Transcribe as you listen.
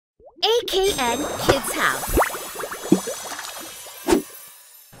AKN Kids House.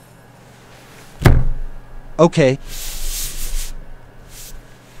 Okay.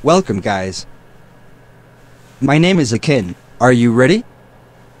 Welcome, guys. My name is Akin. Are you ready?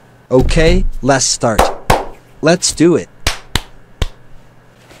 Okay, let's start. Let's do it.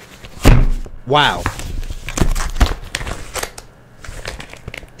 Wow.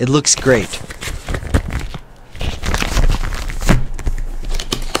 It looks great.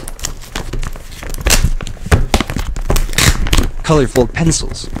 Colorful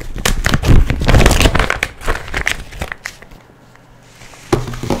pencils.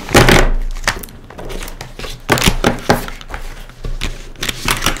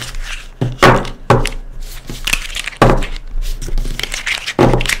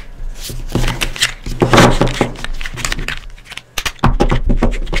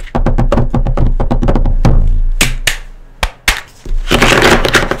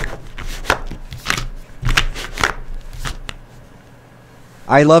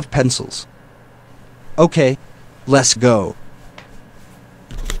 I love pencils. Okay, let's go.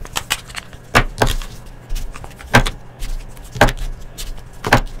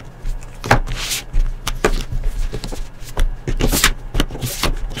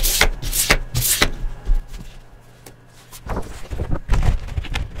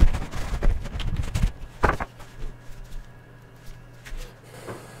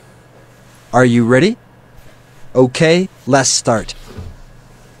 Are you ready? Okay, let's start.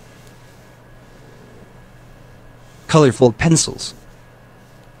 Colorful pencils.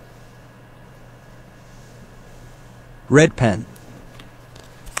 Red pen.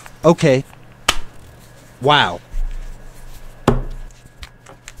 Okay. Wow.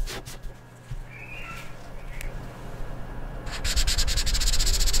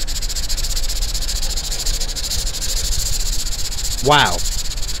 Wow.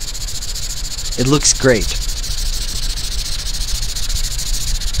 It looks great.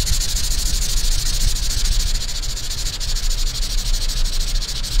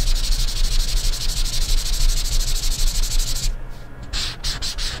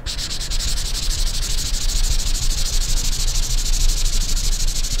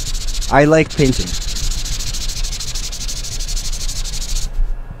 I like painting.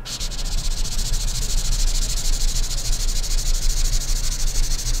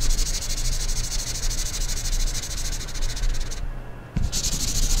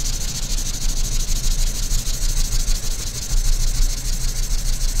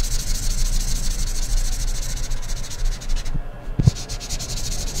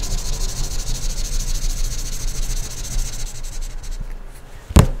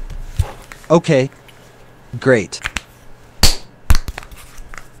 Okay, great.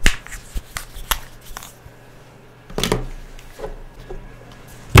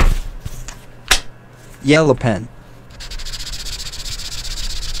 Yellow pen.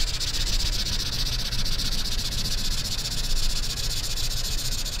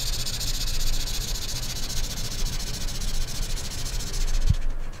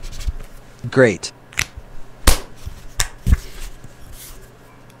 Great.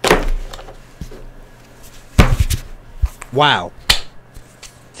 Wow.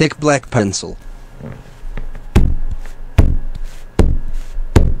 Thick black pencil.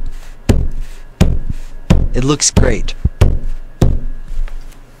 It looks great.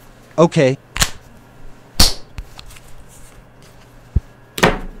 Okay.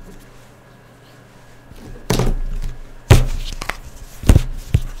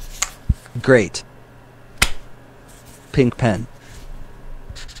 Great. Pink pen.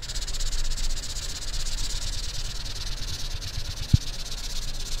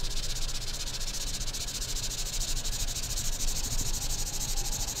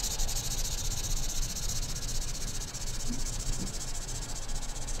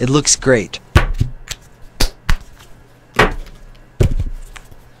 It looks great.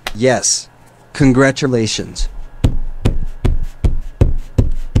 Yes. Congratulations.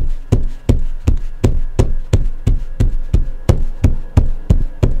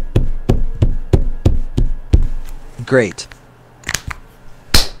 Great.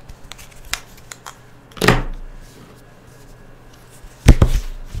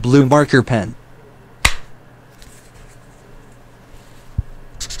 Blue marker pen.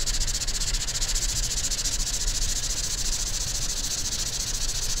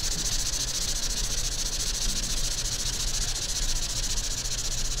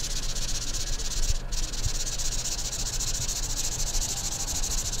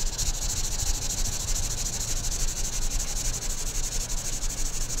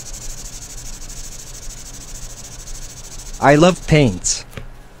 I love paints.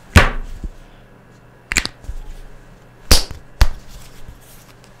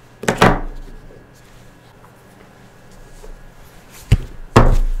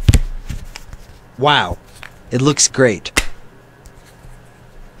 Wow, it looks great.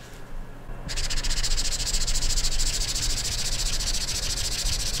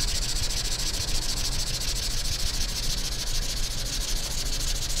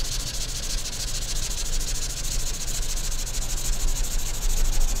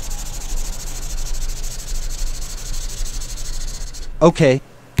 Okay.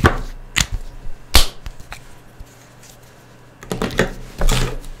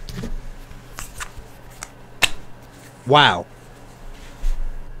 Wow.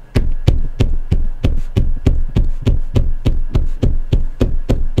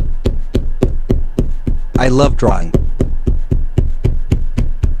 I love drawing.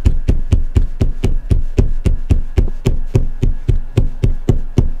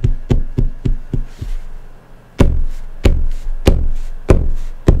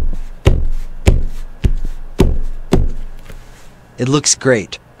 It looks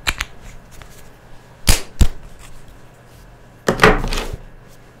great.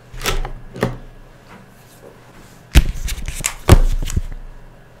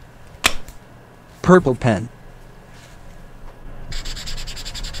 Purple pen.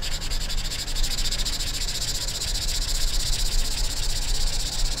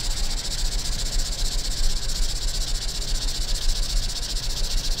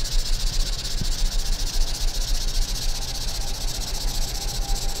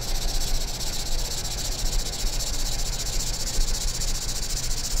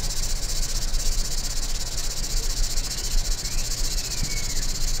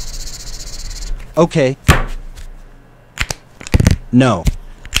 Okay. No.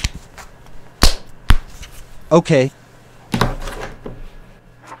 Okay.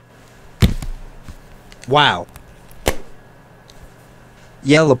 Wow.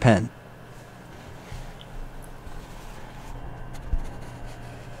 Yellow pen.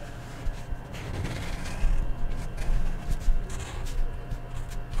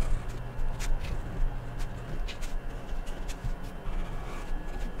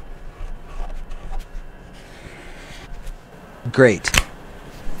 Great.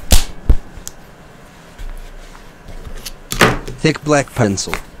 Thick black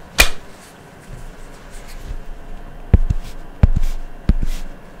pencil.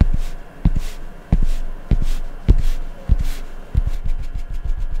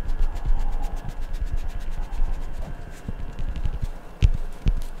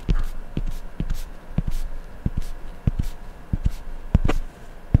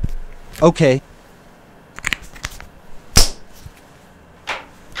 Okay.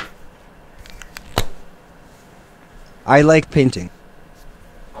 I like painting.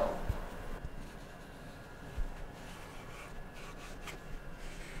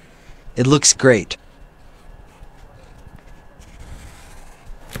 It looks great.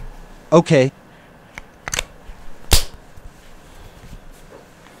 Okay.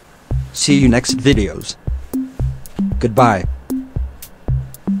 See you next videos. Goodbye.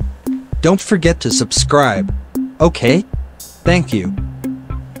 Don't forget to subscribe. Okay? Thank you.